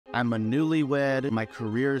I'm a newlywed, my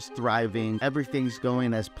career's thriving, everything's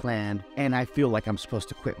going as planned, and I feel like I'm supposed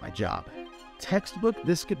to quit my job. Textbook,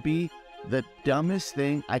 this could be the dumbest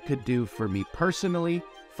thing I could do for me personally,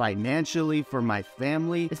 financially, for my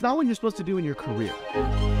family. It's not what you're supposed to do in your career.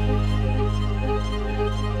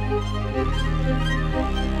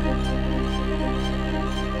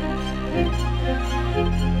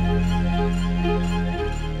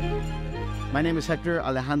 My name is Hector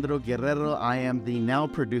Alejandro Guerrero. I am the now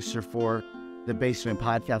producer for The Basement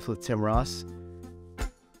Podcast with Tim Ross.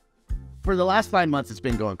 For the last 9 months, it's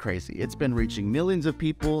been going crazy. It's been reaching millions of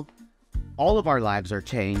people. All of our lives are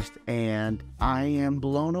changed, and I am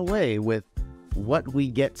blown away with what we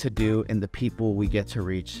get to do and the people we get to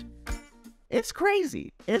reach. It's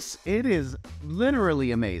crazy. It is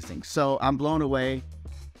literally amazing. So I'm blown away.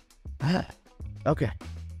 Okay.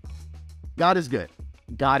 God is good.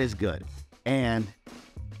 God is good. And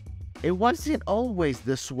it wasn't always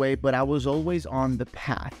this way, but I was always on the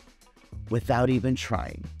path without even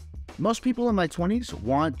trying. Most people in my 20s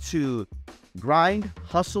want to grind,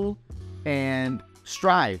 hustle, and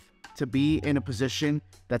strive to be in a position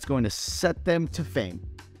that's going to set them to fame.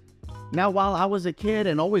 Now, while I was a kid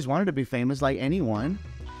and always wanted to be famous like anyone,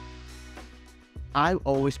 I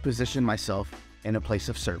always positioned myself in a place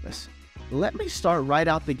of service. Let me start right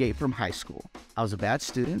out the gate from high school. I was a bad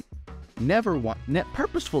student.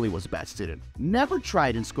 Purposefully was a bad student. Never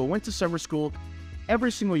tried in school. Went to summer school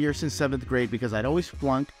every single year since 7th grade because I'd always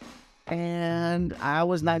flunked and I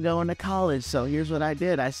was not going to college. So here's what I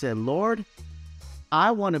did. I said, Lord,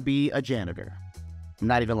 I want to be a janitor. I'm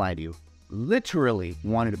not even lying to you. Literally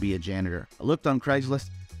wanted to be a janitor. I looked on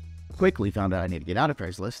Craigslist, quickly found out I need to get out of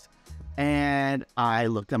Craigslist. And I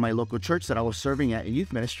looked at my local church that I was serving at in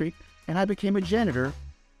youth ministry, and I became a janitor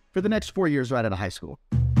for the next 4 years right out of high school.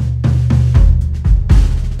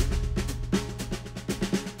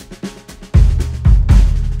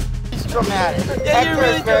 Dramatic. Hector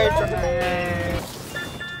is very dramatic.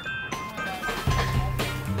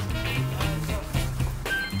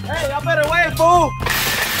 Hey, y'all better wait, fool!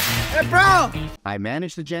 Hey, bro! I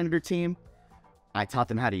managed the janitor team. I taught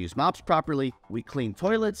them how to use mops properly. We cleaned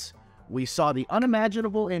toilets. We saw the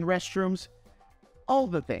unimaginable in restrooms. All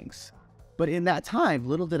the things. But in that time,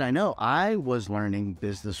 little did I know, I was learning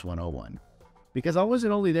Business 101. Because I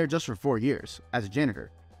wasn't only there just for 4 years as a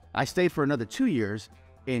janitor. I stayed for another 2 years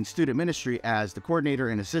in student ministry as the coordinator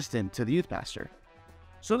and assistant to the youth pastor.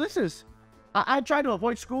 So I tried to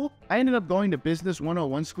avoid school. I ended up going to Business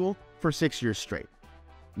 101 school for 6 years straight.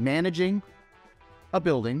 Managing a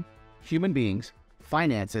building, human beings,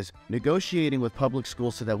 finances, negotiating with public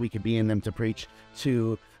schools so that we could be in them to preach,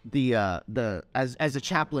 to as a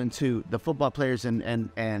chaplain to the football players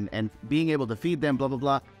and being able to feed them, blah, blah,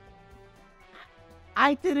 blah.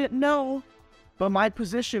 I didn't know. But my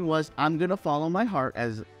position was, I'm going to follow my heart,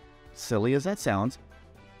 as silly as that sounds.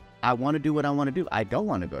 I want to do what I want to do. I don't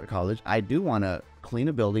want to go to college. I do want to clean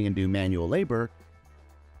a building and do manual labor.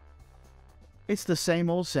 It's the same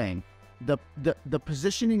old saying. The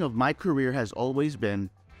positioning of my career has always been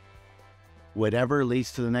whatever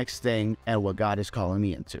leads to the next thing and what God is calling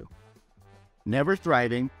me into. Never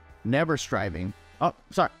thriving, never striving. Oh,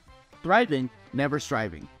 sorry. Thriving, never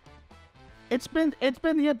striving. It's been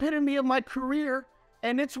the epitome of my career,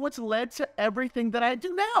 and it's what's led to everything that I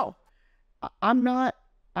do now.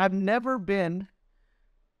 I've never been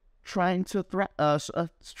trying to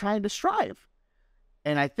strive.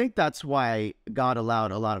 And I think that's why God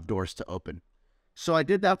allowed a lot of doors to open. So I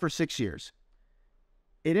did that for 6 years.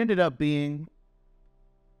 It ended up being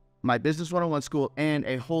my Business 101 school and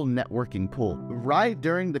a whole networking pool. Right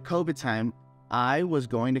during the COVID time, I was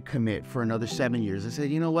going to commit for another 7 years. I said,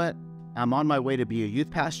 you know what? I'm on my way to be a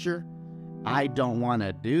youth pastor. I don't want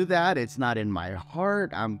to do that. It's not in my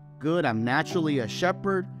heart. I'm good. I'm naturally a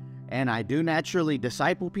shepherd, and I do naturally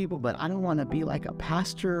disciple people, but I don't want to be like a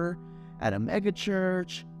pastor at a mega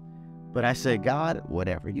church. But I said, God,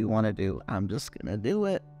 whatever you want to do, I'm just going to do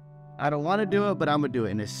it. I don't want to do it, but I'm going to do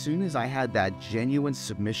it. And as soon as I had that genuine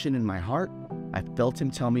submission in my heart, I felt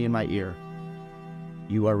him tell me in my ear,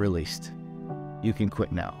 you are released. You can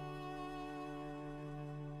quit now.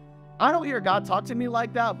 I don't hear God talk to me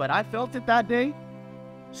like that, but I felt it that day.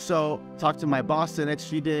 So talked to my boss the next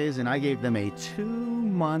few days, and I gave them a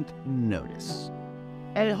 2-month notice.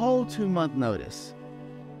 A whole 2-month notice.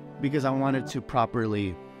 Because I wanted to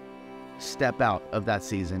properly step out of that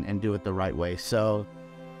season and do it the right way. So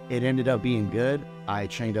it ended up being good. I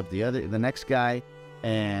trained up the next guy,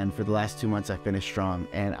 and for the last 2 months I finished strong,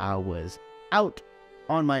 and I was out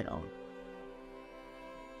on my own.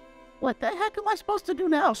 what the heck am I supposed to do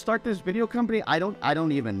now? Start this video company? I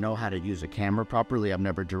don't even know how to use a camera properly. I've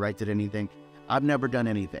never directed anything. I've never done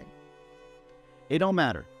anything. It don't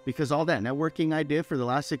matter, because all that networking I did for the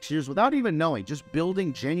last 6 years without even knowing, just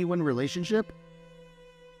building genuine relationship,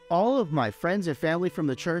 all of my friends and family from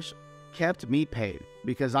the church kept me paid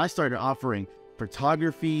because I started offering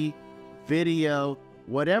photography, video,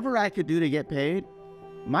 whatever I could do to get paid.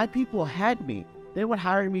 My people had me. They would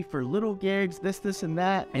hire me for little gigs, this, and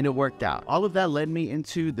that, and it worked out. All of that led me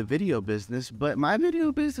into the video business, but my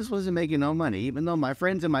video business wasn't making no money. Even though my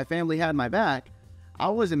friends and my family had my back, I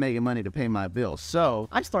wasn't making money to pay my bills. So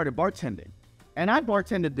I started bartending, and I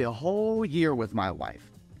bartended the whole year with my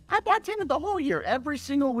wife. I bartended the whole year, every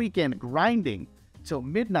single weekend, grinding till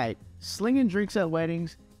midnight, slinging drinks at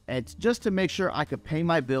weddings, and just to make sure I could pay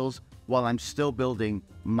my bills while I'm still building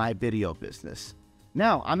my video business.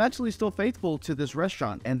 Now, I'm actually still faithful to this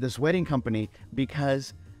restaurant and this wedding company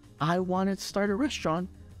because I wanted to start a restaurant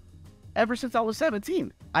ever since I was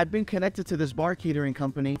 17. I've been connected to this bar catering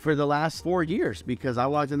company for the last 4 years because I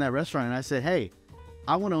walked in that restaurant and I said, hey,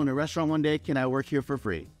 I want to own a restaurant one day. Can I work here for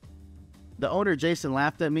free? The owner, Jason,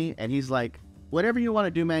 laughed at me and he's like, whatever you want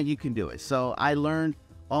to do, man, you can do it. So I learned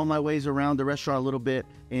all my ways around the restaurant a little bit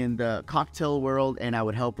in the cocktail world, and I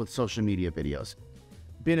would help with social media videos.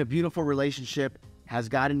 Been a beautiful relationship, has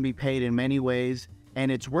gotten me paid in many ways, and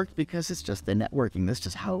it's worked because it's just the networking. That's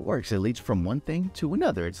just how it works. It leads from one thing to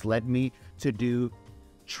another. It's led me to do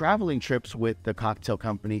traveling trips with the cocktail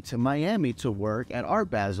company to Miami to work at Art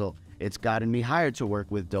Basel. It's gotten me hired to work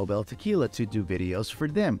with Dobel Tequila to do videos for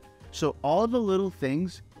them. So all the little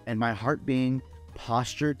things and my heart being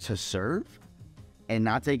postured to serve and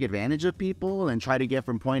not take advantage of people and try to get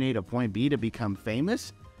from point A to point B to become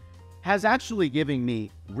famous has actually given me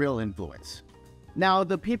real influence. Now,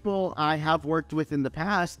 the people I have worked with in the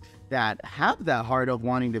past that have that heart of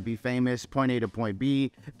wanting to be famous, point A to point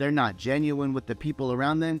B, they're not genuine with the people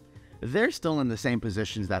around them, they're still in the same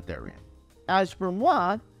positions that they're in. As for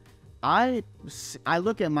moi, I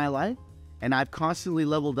look at my life and I've constantly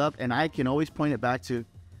leveled up, and I can always point it back to,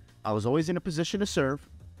 I was always in a position to serve.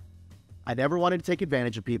 I never wanted to take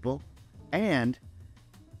advantage of people, and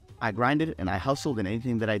I grinded and I hustled in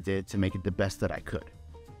anything that I did to make it the best that I could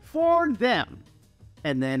for them.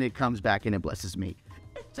 And then it comes back and it blesses me.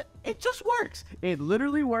 It just works. It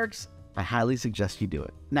literally works. I highly suggest you do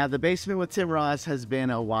it. Now, the Basement with Tim Ross has been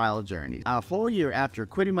a wild journey. A full year after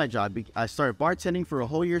quitting my job, I started bartending for a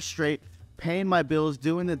whole year straight, paying my bills,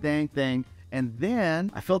 doing the dang thing. And then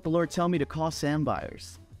I felt the Lord tell me to call Sam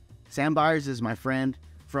Byers. Sam Byers is my friend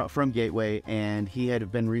from Gateway, and he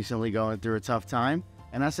had been recently going through a tough time.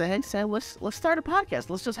 And I said, hey, Sam, let's start a podcast.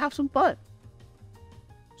 Let's just have some fun.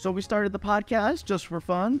 So we started the podcast just for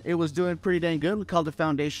fun. It was doing pretty dang good. We called it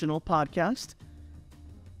Foundational Podcast.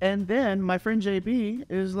 And then my friend JB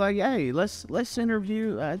is like, hey, let's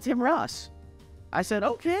interview Tim Ross. I said,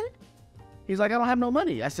 okay. He's like, I don't have no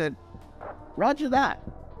money. I said, roger that.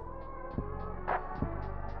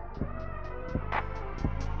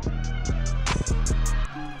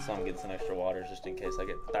 So I'm getting some extra water just in case I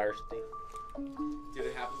get thirsty. Dude,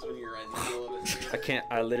 it happens when you're in the middle of it.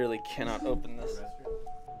 I literally cannot open this.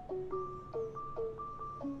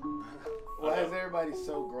 Why is everybody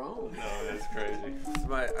so grown? No, that's crazy.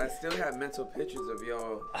 I still have mental pictures of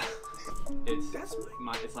y'all.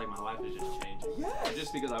 It's like my life is just changing. Yes.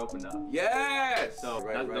 Just because I opened up. Yes. So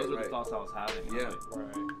those were the thoughts I was having. Yeah.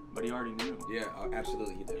 Right. But he already knew. Yeah,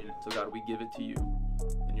 absolutely he did. So God, we give it to you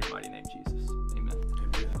in your mighty name, Jesus. Amen.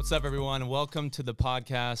 What's up, everyone? Welcome to the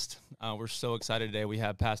podcast. We're so excited today. We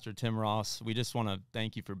have Pastor Tim Ross. We just want to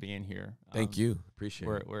thank you for being here. Thank you. Appreciate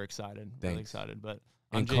it. We're excited. Thanks. Really excited. But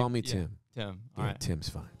And call me Tim. Tim. All Yeah, right. Tim's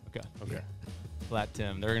fine. Okay. Yeah. Flat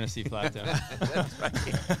Tim. They're going to see Flat Tim. That's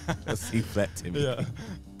right. Let's see Flat Tim. Yeah.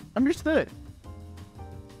 Understood.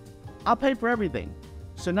 I'll pay for everything.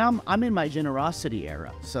 So now I'm in my generosity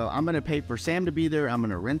era. So I'm going to pay for Sam to be there. I'm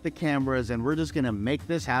going to rent the cameras, and we're just going to make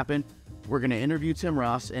this happen. We're going to interview Tim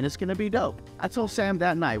Ross, and it's going to be dope. I told Sam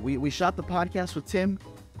that night, we shot the podcast with Tim.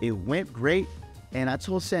 It went great. And I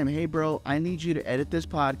told Sam, hey, bro, I need you to edit this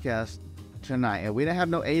podcast tonight. And we didn't have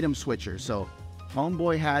no ADEM switcher. So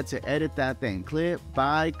homeboy had to edit that thing clip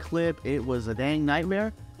by clip. It was a dang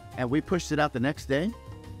nightmare. And we pushed it out the next day.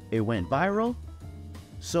 It went viral.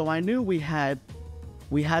 So I knew we had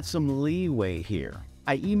some leeway here.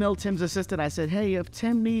 I emailed Tim's assistant. I said, hey, if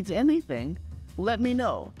Tim needs anything, let me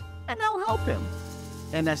know, and I'll help him.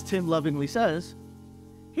 And as Tim lovingly says,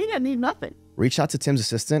 he didn't need nothing. Reach out to Tim's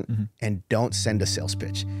assistant and don't send a sales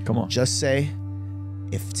pitch. Come on. Just say,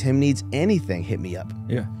 if Tim needs anything, hit me up.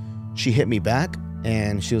 Yeah. She hit me back.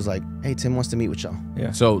 and she was like, "Hey, Tim wants to meet with y'all."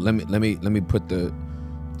 Yeah. So let me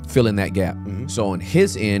fill in that gap. So on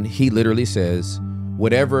his end, he literally says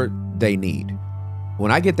whatever they need.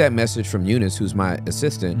 When I get that message from Eunice, who's my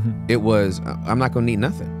assistant, it was, I'm not gonna need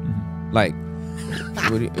nothing. Like,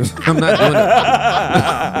 I'm not doing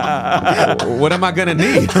it. What am I gonna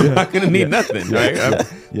need? I'm not gonna need nothing, right? I'm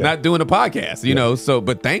not doing a podcast, you know. So,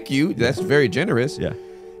 but thank you. That's very generous. Yeah.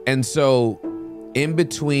 And so, in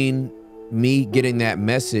between me getting that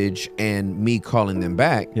message and me calling them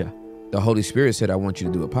back, the Holy Spirit said, "I want you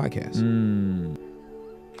to do a podcast."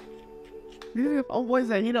 Oh, boy,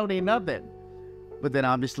 said he don't need nothing. But then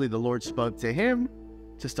obviously the Lord spoke to him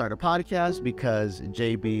to start a podcast because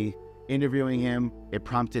JB interviewing him, it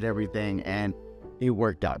prompted everything and it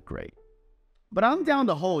worked out great. But I'm down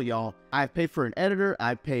the hole, y'all. I paid for an editor.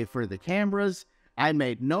 I paid for the cameras. I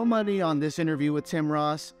made no money on this interview with Tim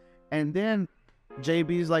Ross. And then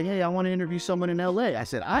JB's like, "Hey, I want to interview someone in LA. I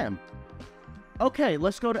said, okay,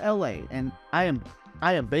 let's go to LA. And I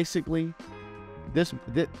am basically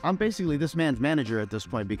I'm basically this man's manager at this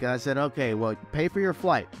point because I said, okay, well, pay for your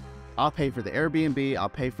flight. I'll pay for the Airbnb. I'll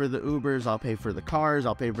pay for the Ubers. I'll pay for the cars.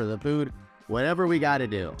 I'll pay for the food, whatever we got to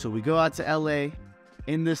do. So we go out to LA.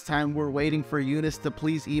 In this time, we're waiting for Eunice to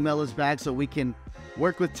please email us back so we can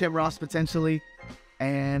work with Tim Ross potentially.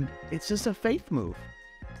 And it's just a faith move.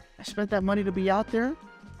 I spent that money to be out there,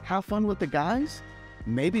 have fun with the guys.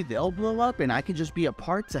 Maybe they'll blow up and I can just be a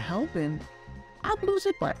part to help, and I'm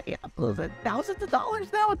losing thousands of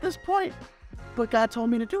dollars now at this point. But God told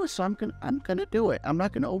me to do it, so I'm gonna do it. I'm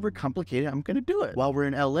not gonna overcomplicate it. I'm gonna do it. While we're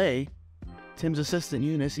in LA, Tim's assistant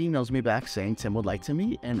Eunice emails me back saying Tim would like to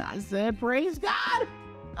meet, and I said, "Praise God!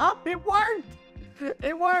 Oh, it worked!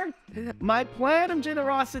 It worked! My plan of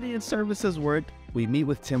generosity and service has worked." We meet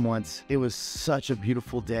with Tim once. It was such a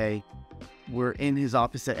beautiful day. We're in his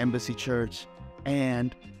office at Embassy Church,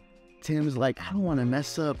 and Tim's like, "I don't want to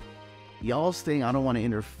mess up y'all's thing. I don't want to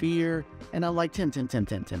interfere." And I'm like, Tim.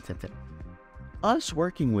 Us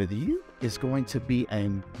working with you is going to be a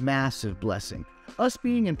massive blessing. Us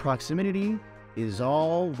being in proximity is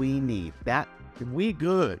all we need. That we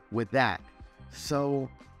good with that. So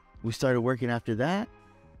we started working after that,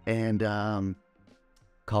 and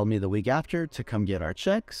called me the week after to come get our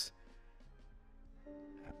checks.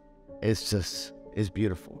 It's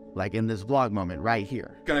beautiful. Like in this vlog moment right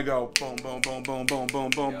here. Gonna go boom, boom, boom, boom, boom, boom,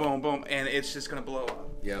 boom, boom, boom, and it's just gonna blow up.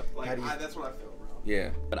 Yeah. Like that's what I feel, bro.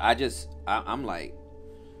 Yeah. But I'm like,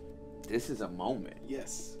 this is a moment.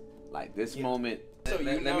 Yes. Like this moment. So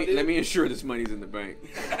let me ensure this money's in the bank.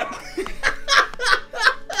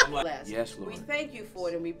 Yes, Lord. We thank you for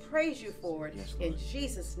it and we praise you for it. Yes, in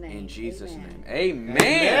Jesus' name. In Jesus' name. Amen.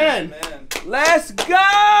 Amen. Amen. Let's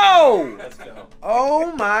go. Let's go.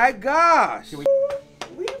 Oh my gosh. We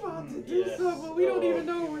about to do something we don't even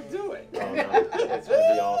know what we're doing. Oh, no. It's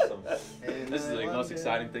gonna be awesome. This is the most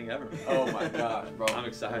exciting thing ever. Oh my gosh, bro. I'm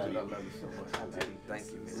excited. I love you so much. Thank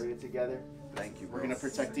you, We're man. in it together. Thank you, bro. We're gonna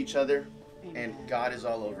protect each other, and God is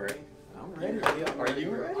all over it. I'm ready. Are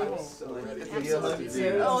you ready? I'm so ready.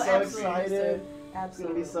 Absolutely. Oh, absolutely. It's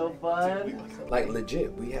gonna be so fun. Like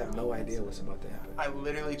legit, we have no idea what's about to happen. I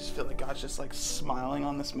literally just feel like God's just like smiling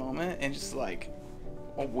on this moment and just like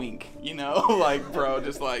a wink, you know? Like, bro,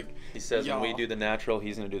 just like. He says when we y'all. do the natural,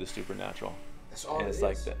 he's gonna do the supernatural. That's all And it it's is.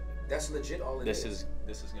 like that. That's legit all it This is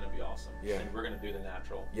gonna be awesome. Yeah. And we're gonna do the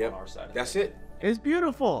natural Yep. on our side. That's it. It's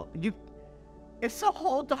beautiful. It's a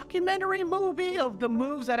whole documentary movie of the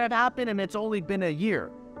moves that have happened, and it's only been a year.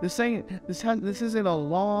 This isn't a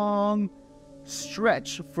long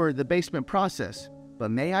stretch for the basement process. But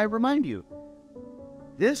may I remind you,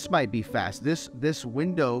 this might be fast. This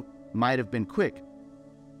window might have been quick.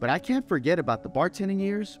 But I can't forget about the bartending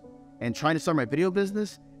years and trying to start my video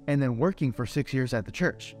business and then working for 6 years at the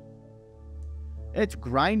church. It's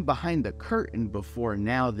grind behind the curtain before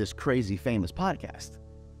now this crazy famous podcast.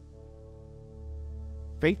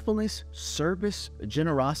 Faithfulness, service,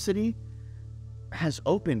 generosity has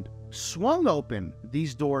swung open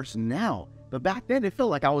these doors now. But back then it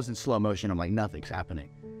felt like I was in slow motion. I'm like, nothing's happening.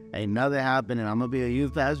 Ain't nothing happening. I'm gonna be a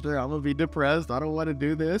youth pastor. I'm gonna be depressed. I don't want to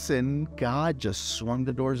do this. And God just swung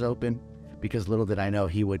the doors open, because little did I know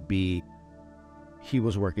He was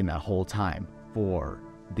working that whole time for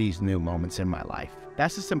these new moments in my life.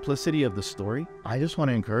 That's the simplicity of the story. I just want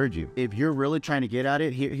to encourage you. If you're really trying to get at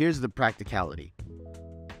it, here's the practicality.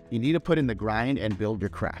 You need to put in the grind and build your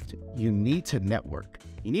craft. You need to network.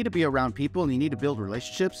 You need to be around people, and you need to build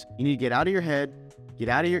relationships. You need to get out of your head, get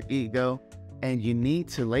out of your ego, And you need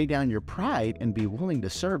to lay down your pride and be willing to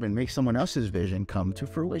serve and make someone else's vision come to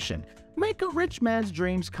fruition. Make a rich man's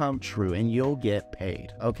dreams come true and you'll get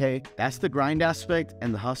paid, okay? That's the grind aspect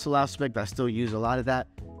and the hustle aspect. I still use a lot of that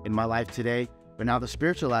in my life today. But now the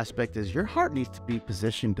spiritual aspect is your heart needs to be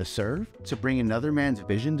positioned to serve, to bring another man's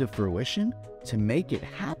vision to fruition, to make it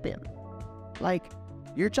happen. Like,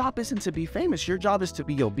 your job isn't to be famous. Your job is to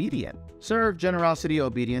be obedient. Serve, generosity,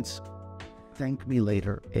 obedience. Thank me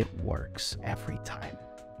later. It works every time.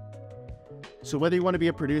 So whether you want to be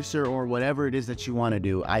a producer or whatever it is that you want to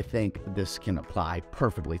do, I think this can apply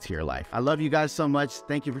perfectly to your life. I love you guys so much.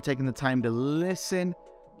 Thank you for taking the time to listen.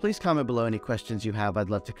 Please comment below any questions you have. I'd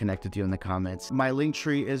love to connect with you in the comments. My link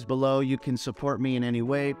tree is below. You can support me in any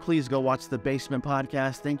way. Please go watch the Basement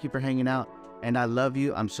Podcast. Thank you for hanging out. And I love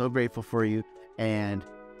you. I'm so grateful for you. And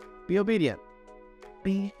be obedient.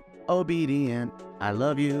 Be obedient. I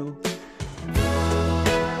love you.